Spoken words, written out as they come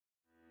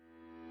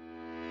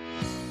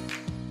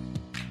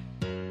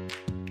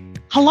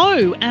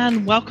Hello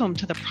and welcome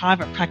to the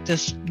Private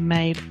Practice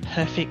Made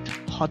Perfect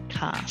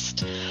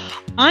podcast.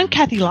 I'm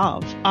Kathy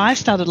Love. I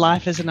started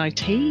life as an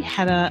OT,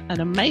 had an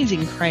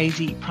amazing,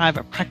 crazy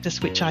private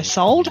practice which I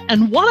sold,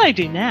 and what I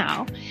do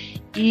now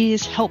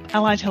is help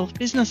allied health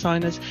business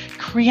owners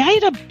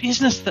create a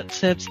business that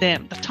serves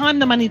them, the time,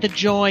 the money, the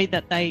joy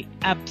that they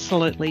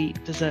absolutely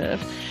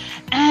deserve.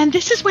 And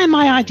this is where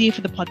my idea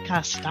for the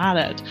podcast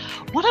started.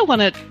 What I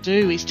want to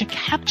do is to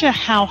capture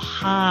how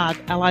hard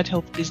allied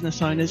health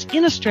business owners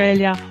in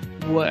Australia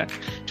work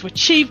to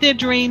achieve their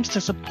dreams,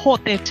 to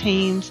support their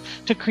teams,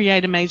 to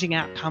create amazing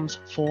outcomes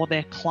for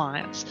their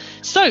clients.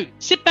 So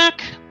sit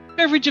back,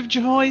 beverage of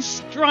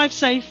choice, drive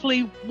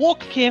safely, walk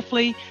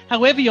carefully,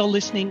 however you're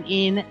listening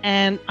in,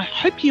 and I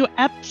hope you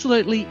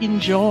absolutely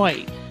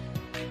enjoy.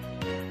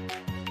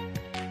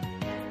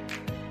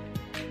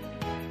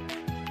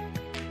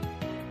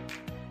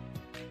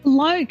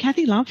 Hello,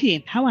 Kathy Love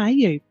here. How are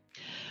you?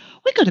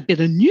 We've got a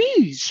bit of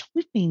news.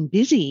 We've been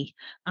busy.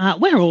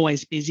 We're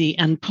always busy,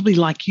 and probably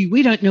like you,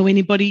 we don't know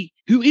anybody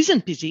who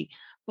isn't busy.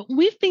 But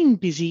we've been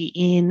busy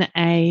in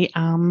a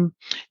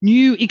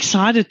new,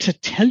 excited to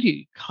tell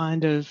you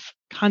kind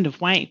of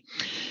way.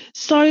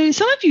 So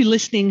some of you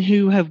listening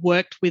who have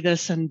worked with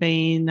us and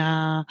been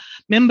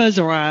members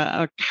or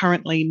are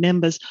currently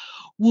members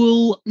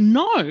will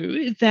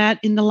know that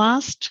in the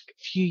last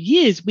few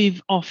years,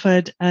 we've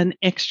offered an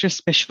extra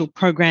special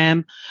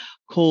program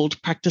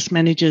called Practice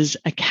Managers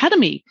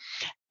Academy.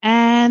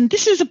 And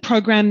this is a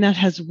program that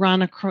has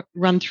run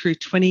through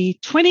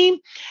 2020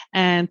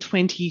 and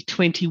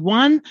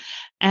 2021.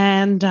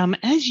 And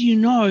as you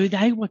know,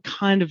 they were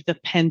kind of the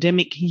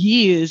pandemic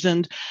years.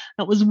 And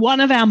that was one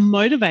of our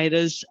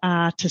motivators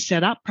to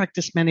set up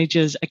Practice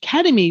Managers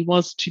Academy,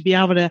 was to be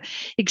able to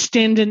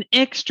extend an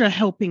extra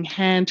helping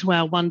hand to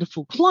our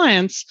wonderful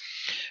clients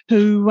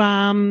who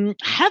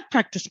have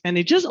practice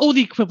managers or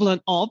the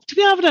equivalent of, to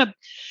be able to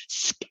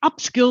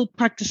upskill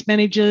practice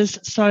managers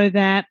so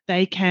that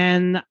they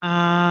can,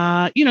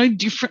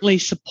 differently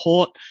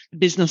support the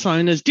business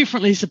owners,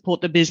 differently support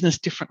the business,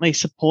 differently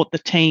support the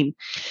team.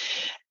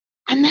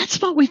 And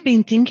that's what we've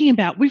been thinking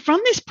about. We've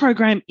run this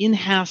program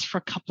in-house for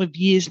a couple of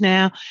years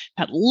now,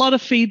 had a lot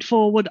of feed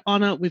forward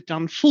on it. We've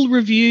done full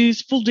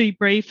reviews, full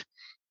debrief,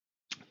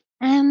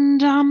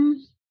 and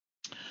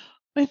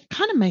we've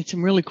kind of made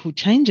some really cool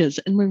changes,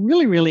 and we're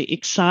really, really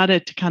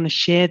excited to kind of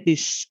share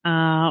this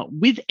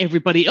with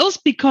everybody else,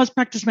 because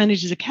Practice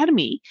Managers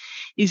Academy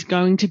is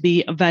going to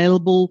be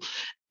available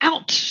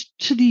out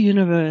to the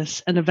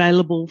universe and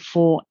available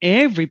for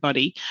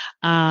everybody,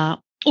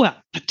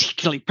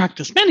 particularly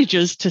practice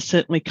managers, to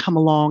certainly come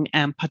along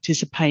and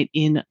participate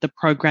in the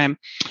program.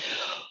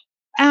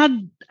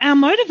 Our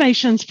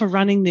motivations for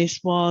running this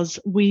was,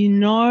 we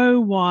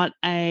know what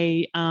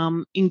a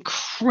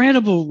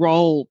incredible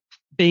role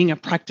being a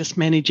practice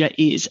manager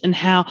is, and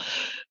how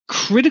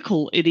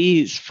critical it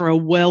is for a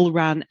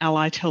well-run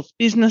allied health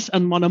business,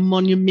 and what a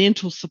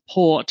monumental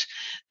support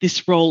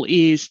this role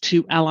is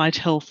to allied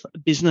health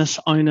business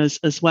owners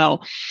as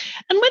well.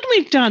 And when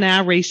we've done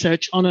our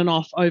research on and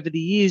off over the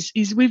years,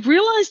 is we've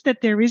realized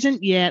that there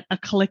isn't yet a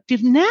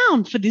collective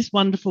noun for this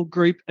wonderful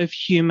group of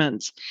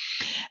humans,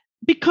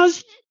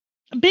 because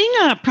being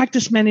a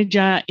practice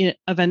manager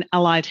of an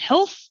allied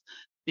health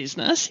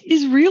business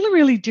is really,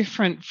 really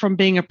different from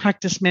being a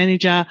practice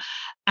manager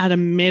at a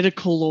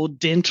medical or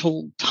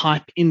dental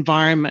type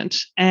environment.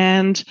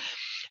 And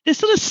there's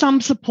sort of some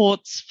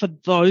supports for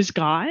those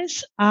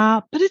guys,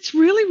 but it's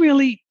really,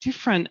 really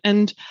different.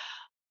 And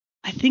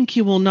I think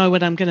you will know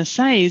what I'm going to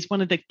say is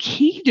one of the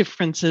key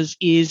differences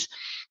is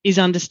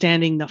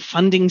understanding the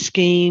funding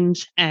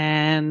schemes,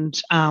 and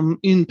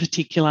in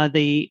particular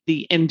the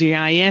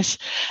NDIS,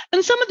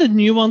 and some of the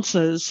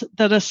nuances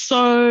that are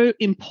so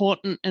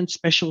important and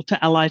special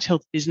to allied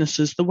health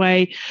businesses, the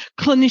way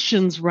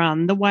clinicians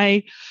run, the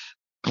way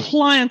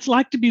clients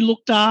like to be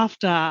looked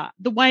after,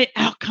 the way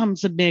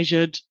outcomes are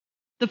measured,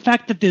 the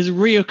fact that there's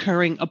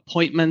reoccurring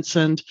appointments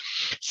and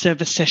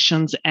service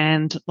sessions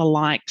and the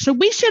like. So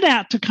we set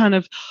out to kind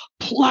of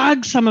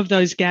plug some of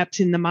those gaps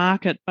in the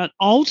market, but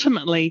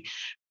ultimately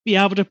be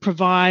able to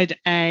provide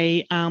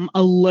a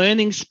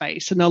learning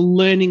space and a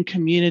learning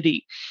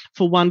community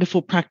for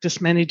wonderful practice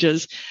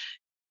managers.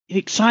 It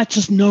excites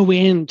us no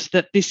end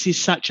that this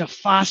is such a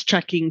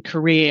fast-tracking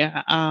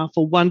career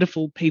for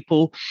wonderful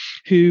people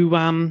who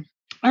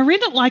are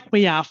in it like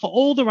we are, for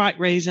all the right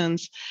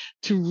reasons,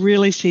 to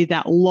really see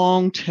that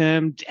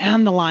long-term,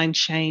 down-the-line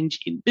change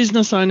in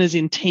business owners,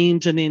 in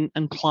teams, and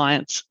in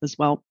clients as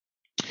well.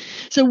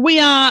 So we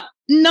are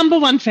number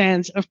one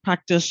fans of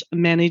practice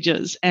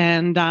managers,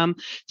 and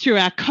through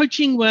our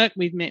coaching work,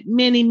 we've met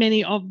many,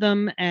 many of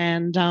them,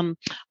 and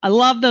I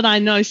love that I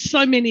know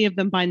so many of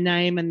them by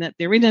name, and that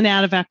they're in and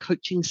out of our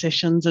coaching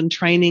sessions and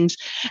trainings,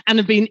 and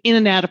have been in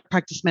and out of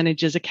Practice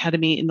Managers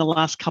Academy in the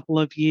last couple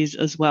of years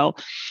as well.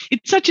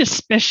 It's such a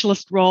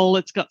specialist role.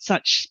 It's got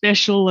such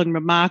special and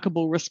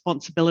remarkable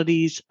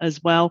responsibilities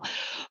as well.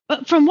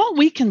 But from what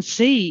we can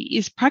see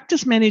is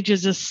practice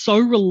managers are so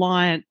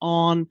reliant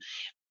on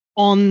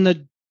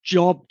the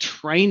job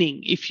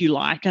training, if you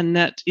like, and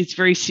that it's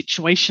very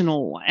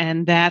situational,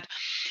 and that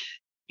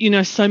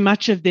so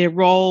much of their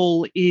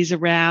role is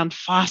around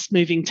fast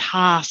moving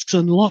tasks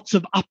and lots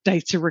of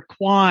updates are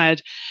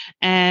required,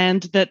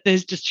 and that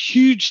there's just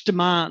huge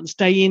demands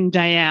day in,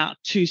 day out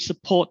to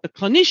support the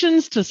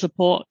clinicians, to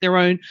support their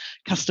own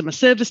customer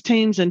service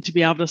teams, and to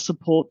be able to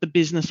support the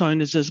business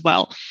owners as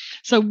well.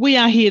 So we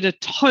are here to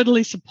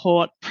totally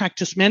support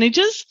practice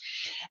managers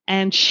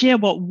and share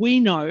what we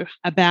know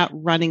about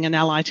running an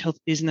allied health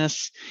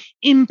business,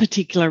 in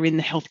particular in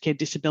the healthcare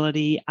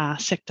disability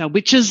sector,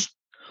 which is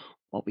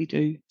what we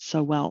do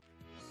so well.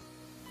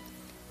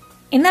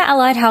 In the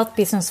allied health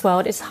business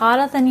world, it's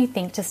harder than you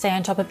think to stay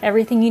on top of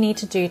everything you need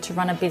to do to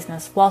run a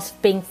business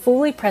whilst being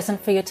fully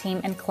present for your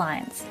team and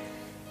clients.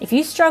 If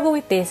you struggle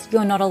with this,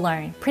 you're not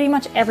alone. Pretty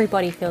much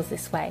everybody feels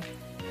this way.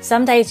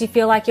 Some days you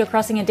feel like you're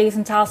crossing a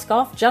decent task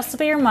off just to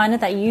be reminded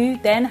that you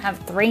then have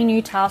 3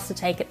 new tasks to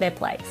take at their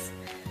place.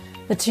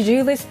 The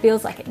to-do list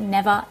feels like it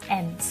never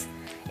ends.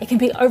 It can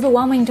be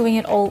overwhelming doing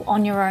it all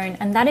on your own,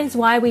 and that is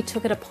why we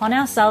took it upon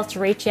ourselves to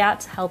reach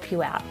out to help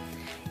you out.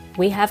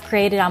 We have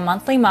created our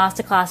monthly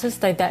masterclasses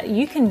so that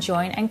you can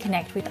join and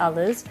connect with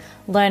others,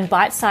 learn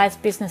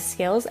bite-sized business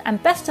skills,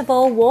 and best of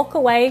all, walk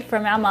away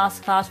from our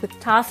masterclass with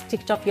tasks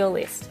ticked off your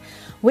list.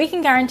 We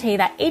can guarantee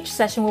that each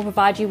session will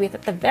provide you with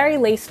at the very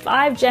least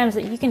 5 gems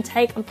that you can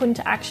take and put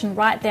into action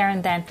right there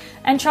and then.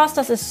 And trust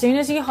us, as soon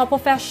as you hop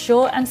off our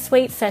short and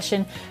sweet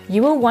session,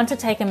 you will want to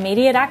take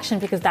immediate action,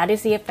 because that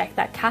is the effect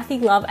that Kathy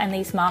Love and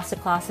these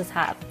masterclasses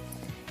have.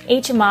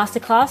 Each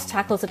masterclass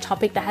tackles a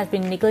topic that has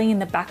been niggling in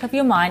the back of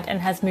your mind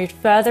and has moved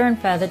further and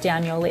further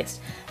down your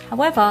list.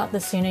 However, the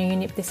sooner you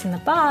nip this in the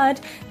bud,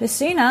 the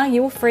sooner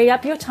you will free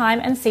up your time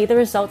and see the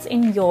results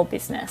in your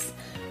business.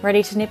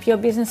 Ready to nip your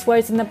business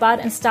woes in the bud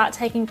and start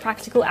taking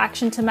practical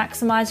action to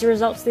maximize your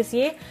results this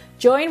year?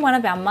 Join one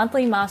of our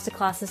monthly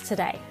masterclasses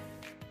today.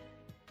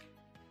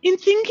 In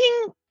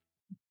thinking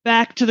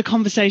back to the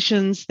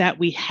conversations that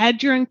we had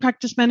during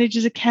Practice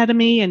Managers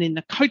Academy and in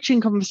the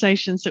coaching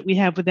conversations that we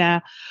have with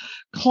our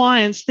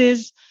clients,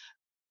 there's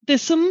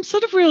some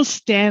sort of real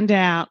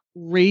standout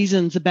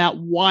reasons about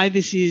why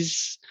this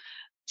is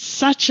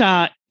such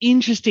a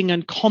interesting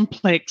and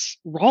complex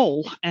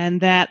role, and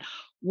that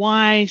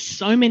why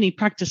so many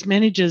practice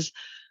managers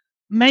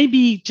may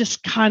be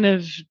just kind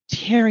of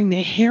tearing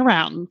their hair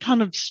out and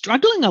kind of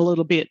struggling a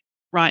little bit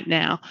right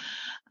now.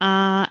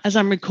 As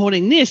I'm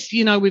recording this,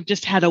 we've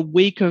just had a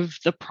week of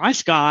the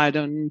price guide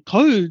and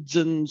codes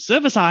and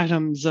service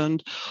items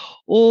and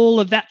all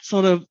of that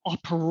sort of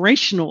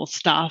operational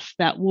stuff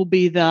that will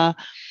be the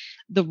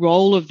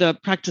role of the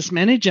practice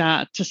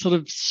manager to sort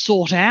of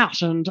sort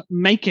out and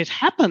make it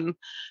happen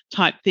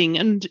type thing.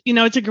 And,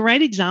 it's a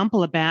great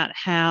example about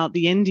how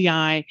the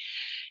NDIS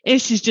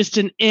is just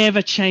an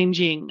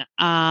ever-changing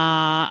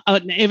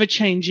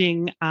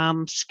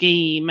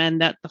scheme,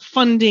 and that the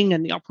funding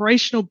and the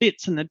operational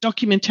bits and the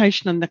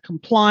documentation and the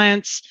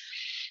compliance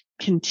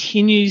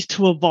continues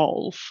to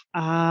evolve.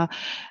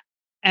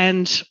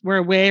 And we're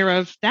aware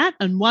of that.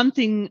 And one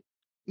thing,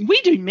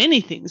 we do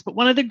many things, but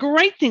one of the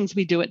great things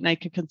we do at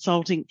NACA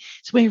Consulting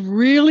is we're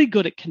really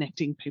good at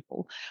connecting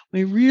people.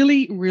 We're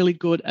really, really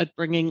good at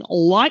bringing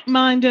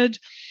like-minded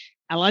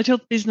allied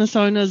health business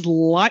owners,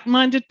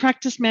 like-minded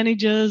practice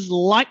managers,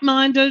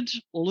 like-minded,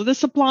 all of the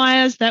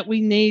suppliers that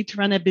we need to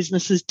run our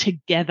businesses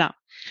together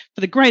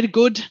for the greater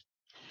good,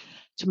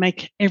 to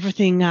make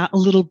everything a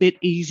little bit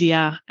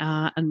easier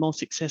and more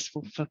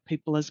successful for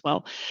people as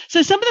well.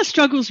 So some of the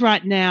struggles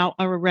right now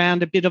are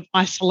around a bit of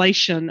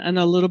isolation and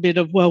a little bit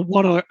of, well,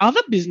 what are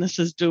other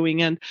businesses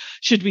doing, and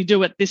should we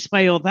do it this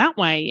way or that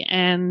way?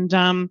 And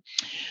I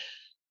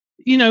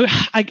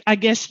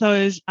guess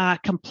those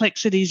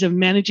complexities of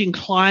managing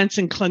clients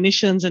and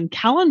clinicians and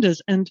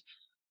calendars. And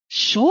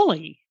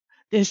surely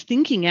there's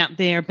thinking out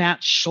there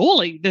about,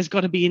 surely there's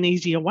got to be an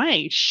easier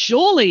way.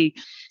 Surely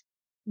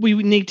we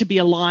need to be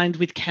aligned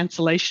with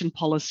cancellation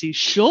policies.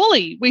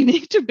 Surely we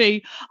need to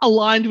be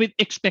aligned with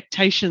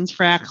expectations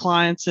for our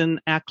clients and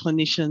our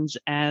clinicians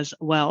as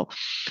well.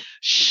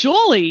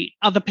 Surely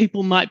other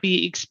people might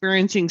be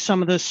experiencing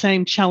some of the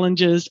same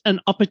challenges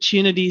and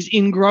opportunities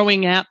in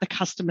growing out the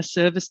customer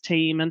service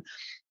team and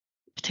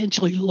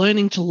potentially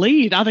learning to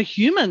lead other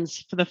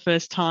humans for the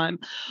first time,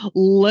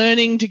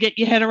 learning to get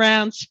your head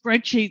around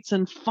spreadsheets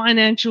and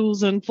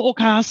financials and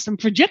forecasts and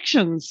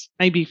projections,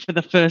 maybe for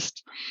the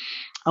first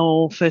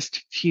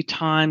few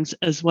times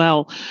as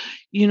well.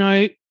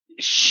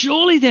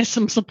 Surely there's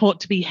some support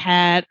to be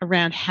had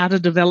around how to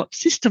develop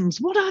systems.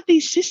 What are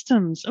these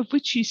systems of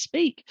which you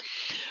speak?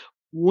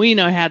 We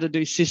know how to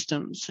do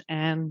systems,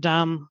 and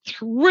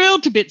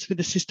thrilled to bits with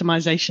the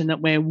systemization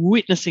that we're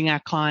witnessing our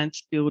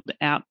clients build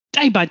out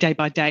day by day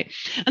by day.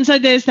 And so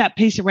there's that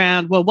piece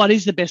around, well, what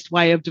is the best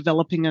way of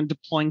developing and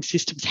deploying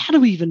systems? How do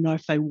we even know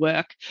if they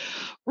work?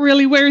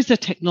 Really, where is the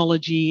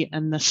technology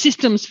and the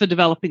systems for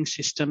developing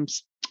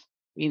systems?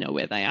 We know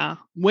where they are.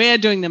 We're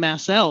doing them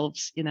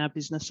ourselves in our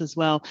business as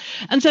well.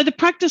 And so the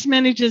practice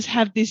managers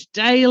have this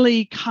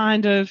daily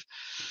kind of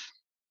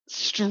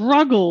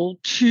struggle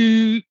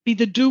to be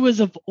the doers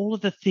of all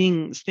of the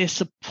things. They're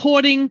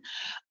supporting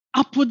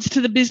upwards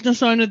to the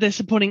business owner, they're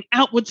supporting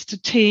outwards to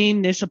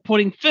team, they're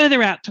supporting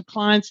further out to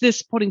clients, they're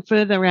supporting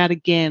further out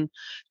again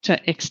to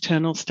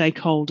external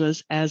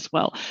stakeholders as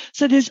well.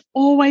 So there's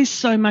always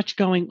so much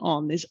going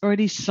on. There's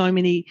already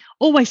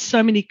always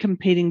so many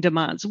competing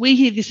demands. We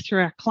hear this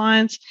through our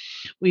clients.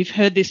 We've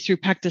heard this through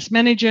Practice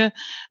Manager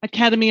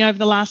Academy over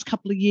the last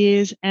couple of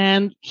years,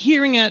 and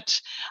hearing it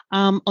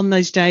on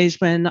those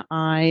days when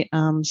I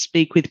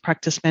speak with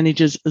practice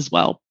managers as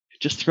well,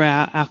 just through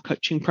our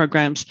coaching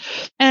programs.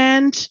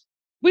 And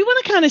we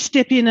want to kind of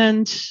step in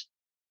and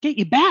get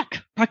you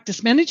back,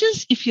 practice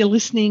managers, if you're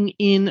listening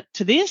in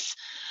to this.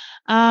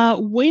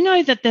 We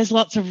know that there's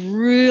lots of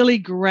really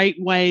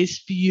great ways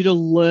for you to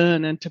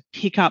learn and to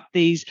pick up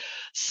these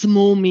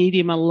small,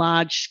 medium, and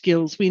large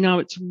skills. We know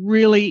it's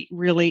really,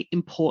 really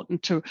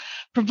important to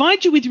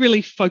provide you with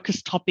really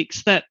focused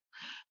topics that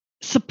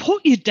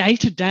support your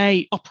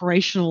day-to-day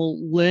operational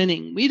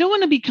learning. We don't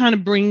want to be kind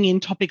of bringing in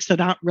topics that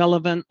aren't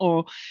relevant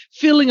or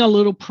feeling a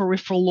little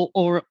peripheral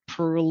or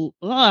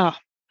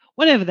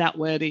whatever that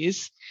word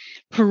is,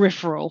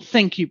 peripheral.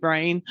 Thank you,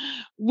 brain.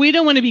 We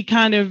don't want to be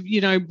kind of,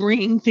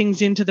 bringing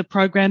things into the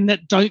program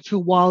that don't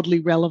feel wildly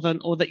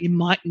relevant or that you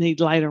might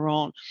need later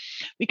on.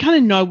 We kind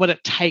of know what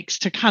it takes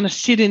to kind of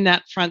sit in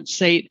that front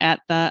seat at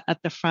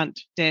the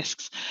front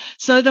desks.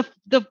 So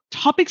the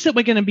topics that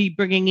we're going to be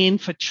bringing in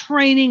for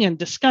training and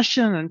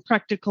discussion and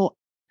practical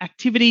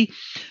activity,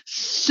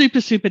 super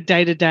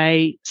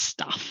day-to-day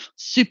stuff,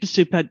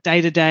 super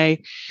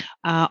day-to-day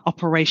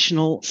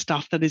operational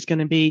stuff that is going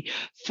to be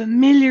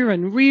familiar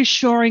and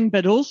reassuring,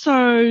 but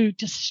also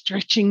just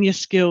stretching your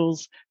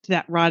skills to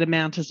that right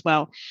amount as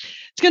well.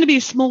 It's going to be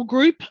a small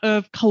group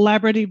of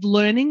collaborative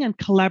learning and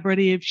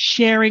collaborative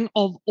sharing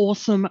of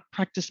awesome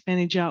practice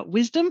manager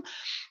wisdom.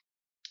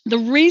 The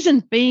reason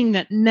being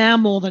that now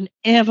more than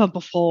ever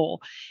before,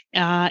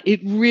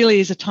 it really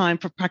is a time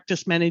for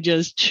practice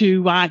managers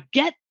to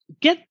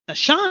get the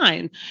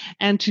shine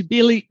and to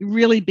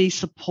really be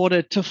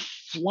supported to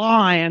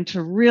fly and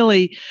to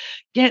really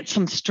get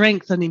some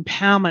strength and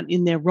empowerment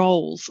in their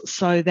roles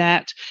so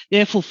that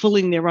they're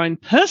fulfilling their own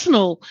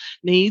personal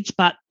needs,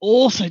 but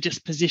also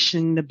just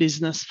positioning the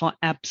business for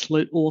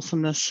absolute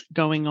awesomeness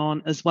going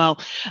on as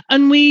well.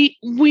 And we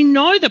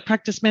know that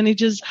practice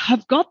managers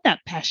have got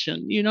that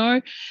passion,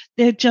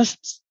 they're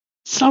just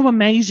so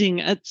amazing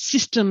at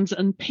systems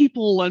and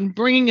people and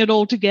bringing it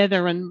all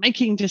together and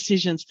making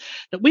decisions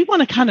that we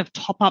want to kind of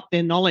top up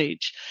their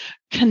knowledge,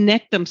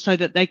 connect them so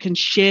that they can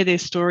share their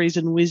stories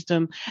and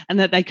wisdom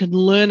and that they can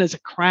learn as a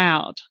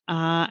crowd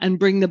and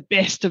bring the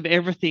best of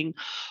everything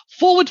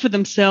forward for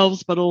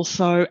themselves, but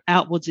also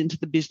outwards into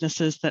the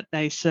businesses that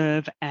they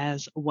serve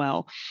as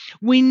well.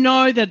 We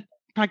know that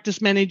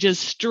practice managers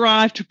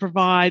strive to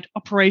provide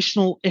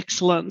operational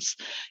excellence,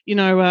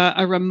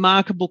 a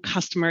remarkable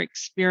customer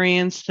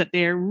experience, that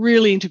they're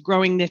really into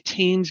growing their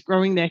teams,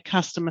 growing their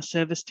customer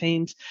service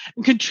teams,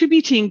 and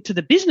contributing to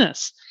the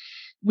business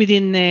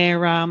within their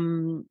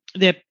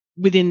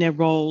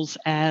roles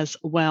as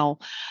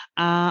well.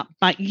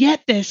 But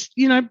yet there's,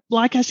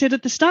 like I said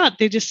at the start,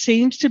 there just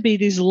seems to be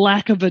this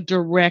lack of a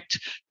direct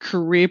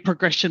career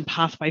progression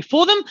pathway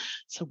for them.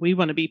 So we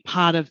want to be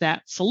part of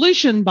that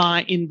solution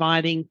by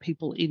inviting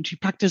people into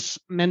Practice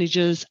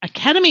Managers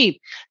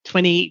Academy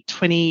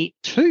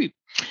 2022.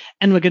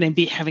 And we're going to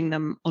be having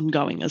them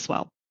ongoing as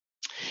well.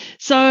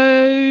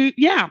 So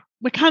yeah,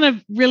 we're kind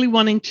of really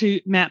wanting to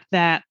map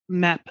that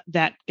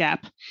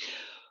gap.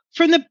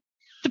 From the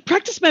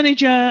Practice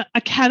Manager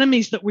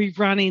Academies that we've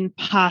run in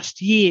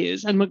past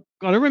years, and we've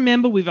got to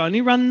remember we've only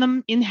run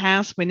them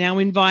in-house. We're now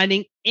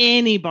inviting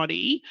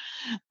everybody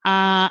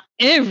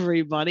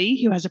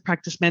who has a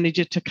practice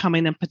manager to come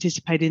in and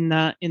participate in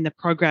the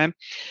program.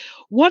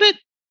 What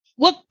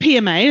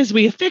PMA, as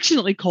we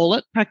affectionately call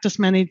it, Practice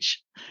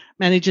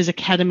Managers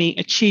Academy,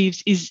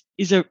 achieves is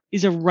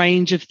a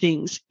range of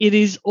things. It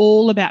is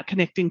all about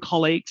connecting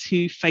colleagues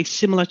who face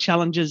similar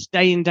challenges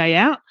day in, day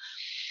out,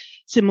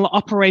 similar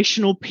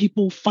operational,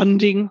 people,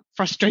 funding,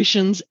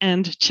 frustrations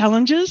and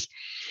challenges.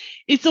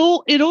 It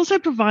also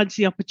provides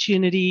the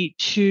opportunity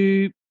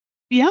to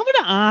be able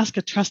to ask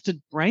a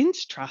trusted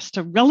brain's trust,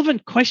 a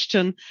relevant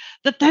question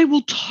that they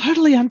will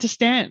totally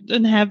understand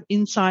and have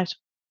insight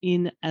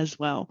in as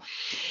well.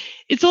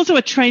 It's also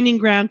a training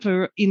ground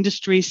for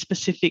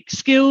industry-specific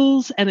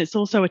skills, and it's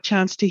also a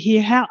chance to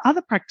hear how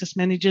other practice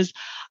managers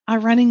are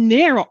running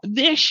their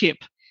ship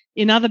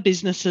in other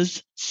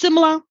businesses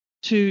similar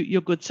to your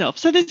good self.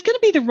 So there's going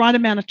to be the right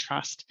amount of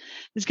trust.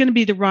 There's going to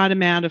be the right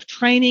amount of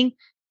training.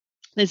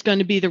 There's going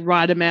to be the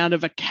right amount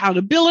of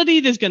accountability.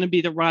 There's going to be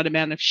the right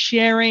amount of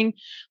sharing.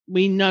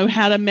 We know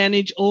how to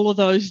manage all of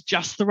those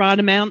just the right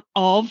amount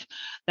of.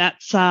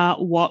 That's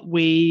what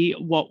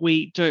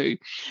we do.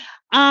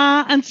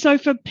 And so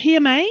for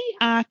PMA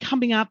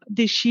coming up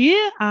this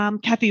year,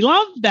 Kathy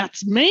Love,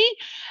 that's me,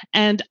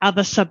 and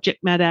other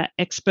subject matter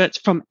experts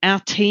from our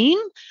team,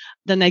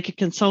 the Naked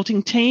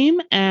Consulting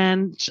team,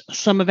 and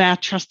some of our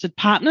trusted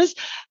partners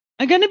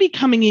are going to be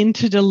coming in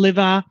to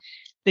deliver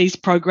these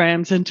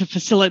programs and to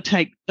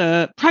facilitate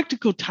the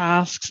practical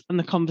tasks and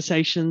the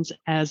conversations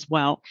as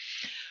well.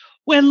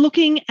 We're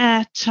looking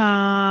at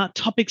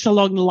topics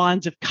along the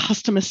lines of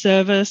customer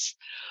service,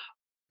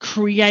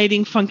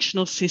 creating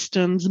functional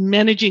systems,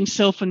 managing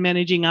self and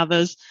managing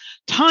others,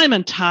 time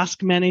and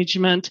task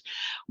management,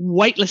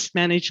 waitlist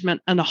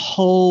management, and a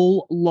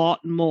whole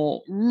lot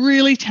more.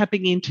 Really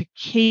tapping into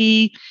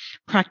key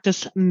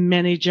practice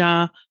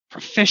manager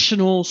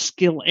professional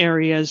skill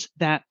areas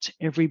that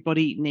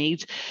everybody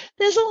needs.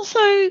 There's also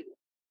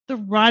the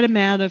right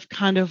amount of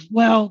kind of,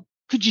 well,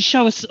 could you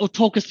show us or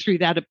talk us through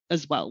that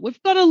as well?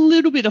 We've got a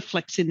little bit of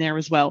flex in there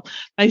as well,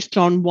 based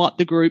on what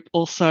the group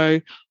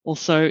also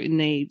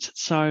needs.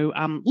 So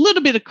a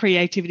little bit of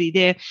creativity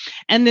there.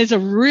 And there's a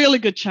really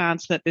good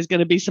chance that there's going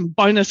to be some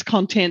bonus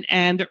content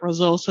and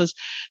resources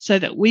so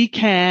that we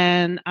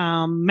can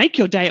make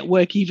your day at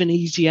work even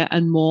easier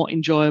and more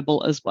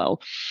enjoyable as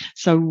well.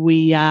 So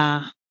we've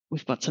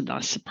got some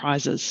nice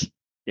surprises.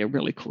 They're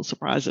really cool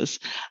surprises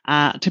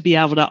to be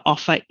able to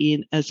offer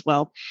in as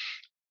well.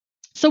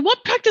 So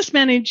what Practice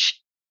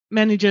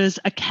Managers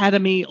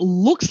Academy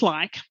looks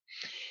like,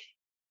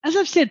 as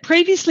I've said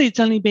previously, it's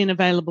only been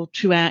available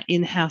to our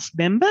in-house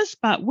members,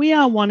 but we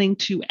are wanting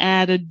to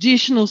add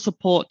additional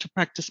support to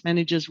practice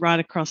managers right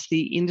across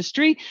the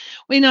industry.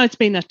 We know it's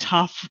been a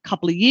tough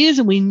couple of years,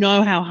 and we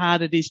know how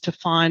hard it is to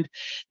find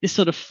this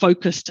sort of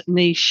focused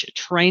niche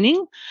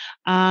training.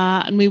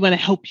 And we want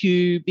to help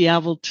you be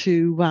able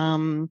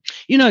to,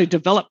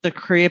 develop the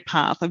career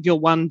path of your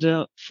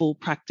wonderful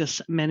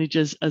practice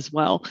managers as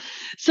well.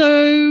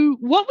 So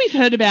what we've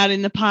heard about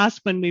in the past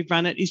when we've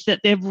run it is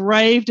that they've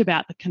raved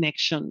about the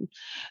connection.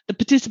 The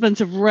participants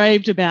have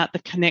raved about the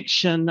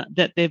connection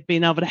that they've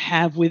been able to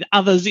have with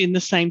others in the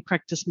same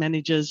practice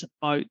managers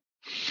boat.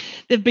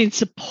 There've been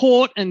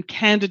support and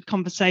candid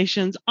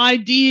conversations.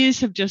 Ideas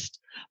have just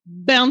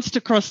bounced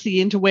across the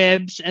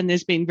interwebs, and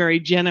there's been very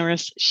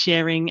generous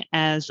sharing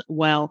as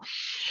well.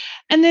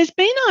 And there's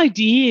been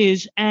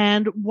ideas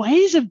and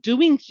ways of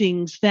doing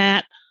things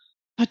that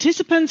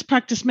participants,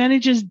 practice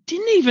managers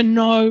didn't even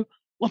know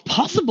were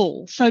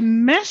possible. So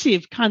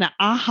massive kind of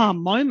aha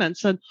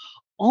moments and,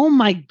 oh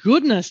my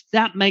goodness,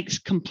 that makes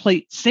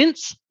complete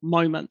sense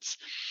moments.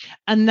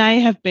 And they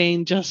have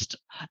been just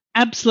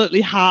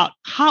absolutely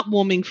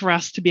heartwarming for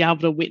us to be able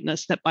to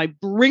witness that by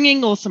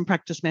bringing awesome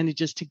practice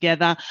managers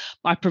together,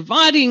 by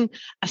providing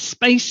a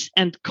space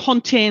and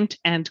content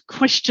and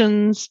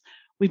questions,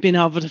 we've been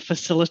able to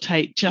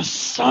facilitate just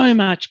so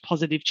much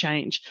positive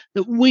change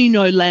that we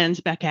know lands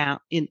back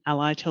out in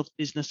allied health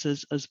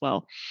businesses as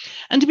well.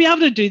 And to be able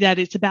to do that,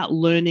 it's about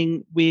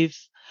learning with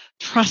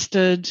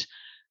trusted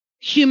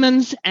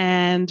humans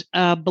and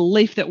a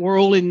belief that we're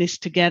all in this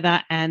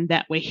together and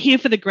that we're here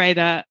for the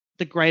greater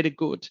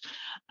good.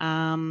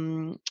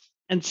 And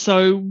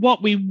so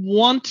what we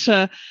want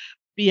to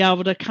be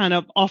able to kind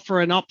of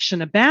offer an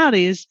option about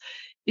is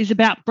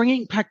about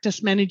bringing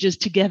practice managers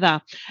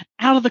together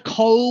out of the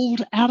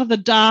cold, out of the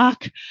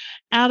dark,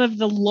 out of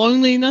the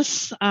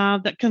loneliness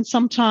that can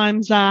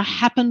sometimes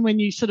happen when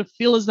you sort of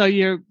feel as though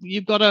you're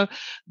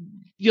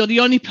the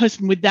only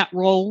person with that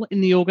role in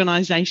the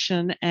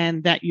organization,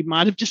 and that you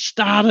might have just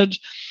started,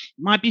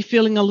 might be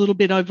feeling a little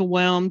bit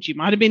overwhelmed. You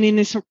might have been in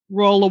this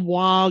role a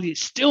while. You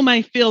still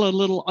may feel a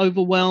little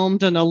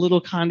overwhelmed and a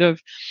little kind of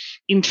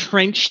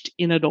entrenched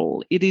in it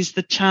all. It is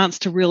the chance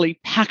to really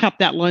pack up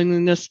that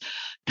loneliness,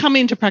 come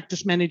into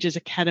Practice Managers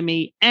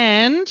Academy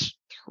and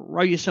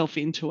throw yourself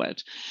into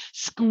it.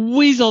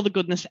 Squeeze all the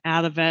goodness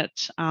out of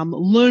it.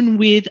 Learn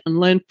with and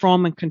learn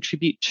from and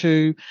contribute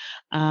to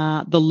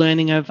the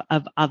learning of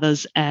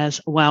others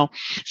as well.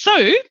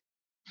 So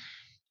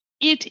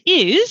it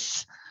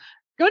is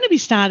going to be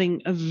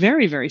starting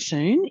very, very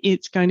soon.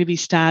 It's going to be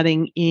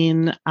starting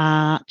in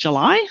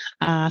July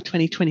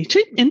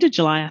 2022, end of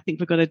July. I think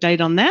we've got a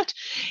date on that.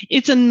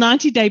 It's a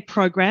 90-day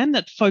program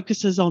that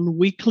focuses on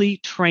weekly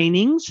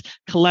trainings,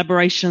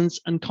 collaborations,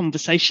 and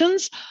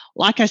conversations.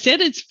 Like I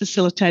said, it's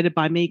facilitated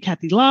by me,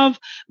 Kathy Love,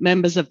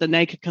 members of the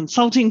NACA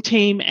consulting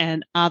team,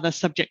 and other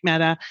subject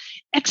matter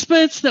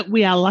experts that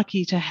we are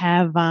lucky to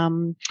have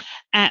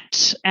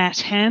at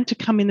hand to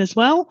come in as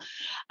well.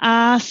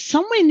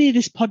 Somewhere near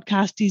this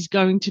podcast is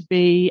going to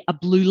be a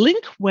blue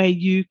link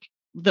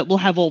that will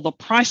have all the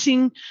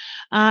pricing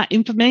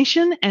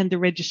information and the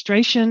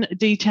registration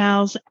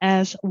details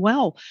as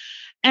well.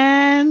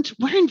 And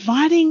we're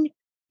inviting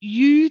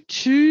you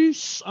to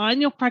sign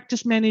your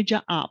practice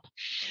manager up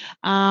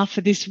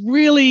for this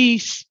really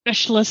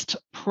specialist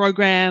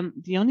program,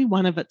 the only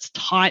one of its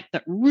type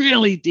that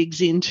really digs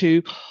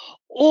into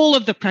all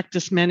of the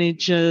practice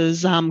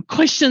managers'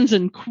 questions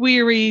and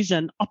queries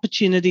and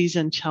opportunities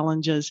and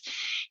challenges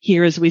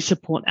here as we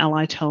support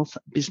allied health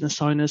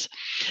business owners.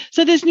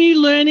 So there's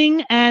new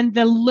learning, and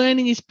the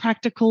learning is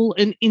practical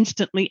and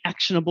instantly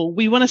actionable.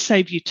 We want to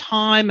save you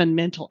time and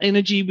mental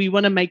energy. We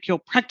want to make your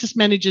practice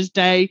manager's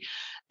day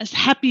as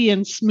happy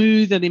and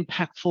smooth and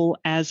impactful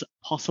as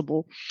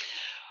possible.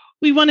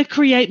 We want to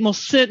create more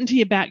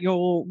certainty about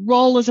your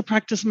role as a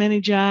practice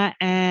manager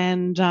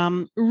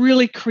and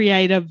really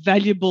create a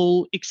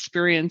valuable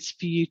experience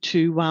for you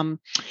to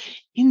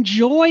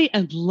enjoy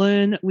and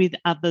learn with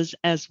others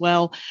as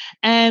well.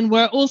 And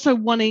we're also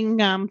wanting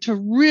to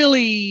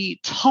really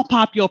top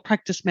up your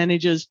practice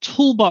manager's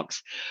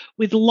toolbox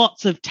with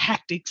lots of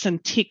tactics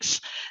and tips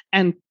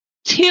and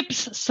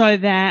tips so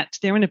that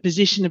they're in a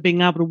position of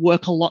being able to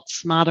work a lot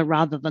smarter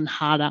rather than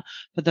harder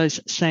for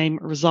those same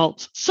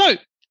results. So,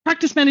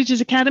 Practice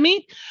Managers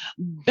Academy,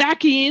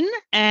 back in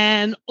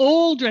and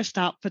all dressed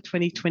up for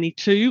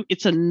 2022.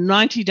 It's a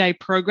 90-day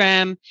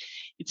program.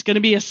 It's going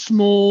to be a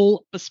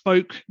small,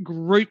 bespoke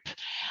group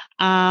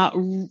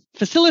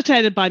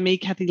facilitated by me,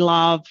 Kathy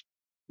Love,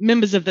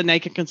 members of the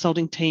Naked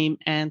Consulting team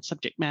and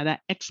subject matter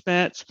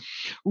experts,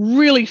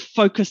 really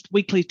focused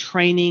weekly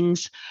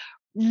trainings,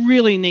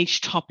 really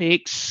niche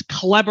topics,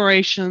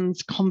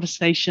 collaborations,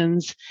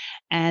 conversations,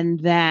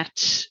 and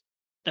that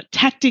the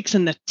tactics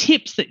and the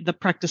tips that the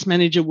practice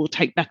manager will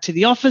take back to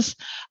the office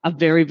are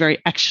very, very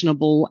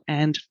actionable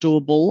and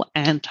doable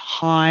and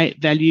high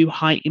value,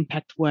 high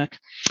impact work.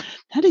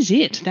 That is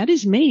it. That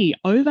is me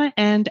over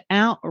and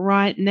out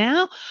right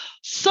now.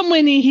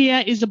 Somewhere near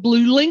here is a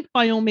blue link.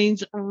 By all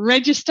means,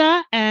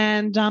 register.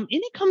 And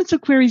any comments or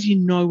queries, you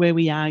know where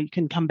we are. You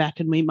can come back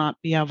and we might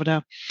be able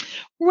to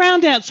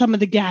round out some of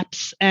the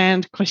gaps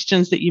and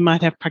questions that you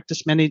might have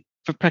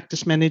for practice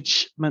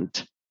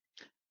management.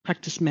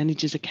 Practice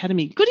Managers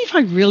Academy. Good if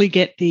I really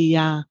get the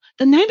name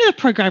of the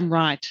program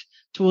right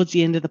towards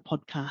the end of the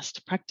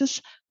podcast.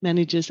 Practice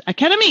Managers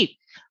Academy.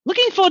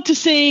 Looking forward to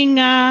seeing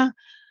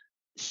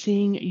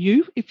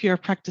you if you're a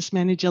practice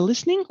manager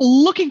listening.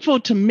 Looking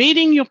forward to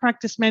meeting your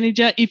practice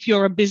manager if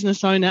you're a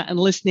business owner and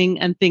listening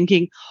and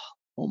thinking,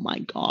 oh my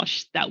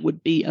gosh, that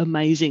would be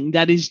amazing.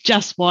 That is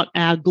just what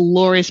our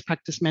glorious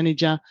practice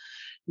manager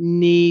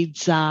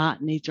needs right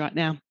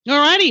now. All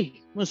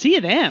righty, we'll see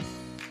you there.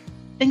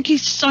 Thank you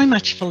so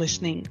much for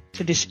listening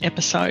to this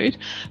episode.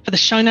 For the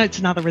show notes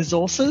and other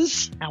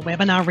resources, our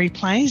webinar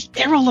replays,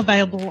 they're all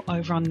available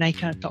over on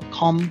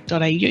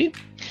naka.com.au.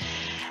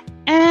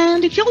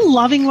 And if you're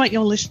loving what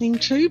you're listening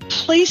to,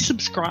 please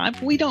subscribe.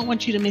 We don't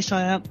want you to miss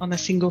out on a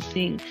single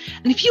thing.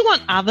 And if you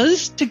want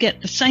others to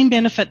get the same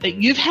benefit that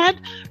you've had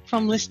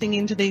from listening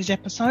into these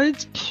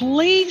episodes,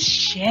 please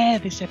share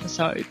this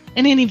episode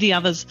and any of the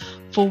others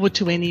forward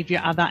to any of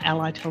your other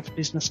allied health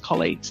business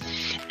colleagues.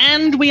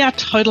 And we are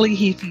totally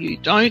here for you.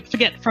 Don't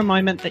forget for a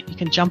moment that you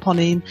can jump on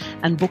in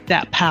and book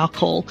that power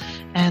call,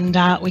 and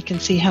we can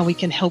see how we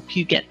can help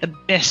you get the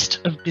best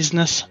of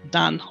business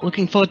done.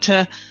 Looking forward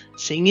to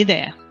seeing you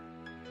there.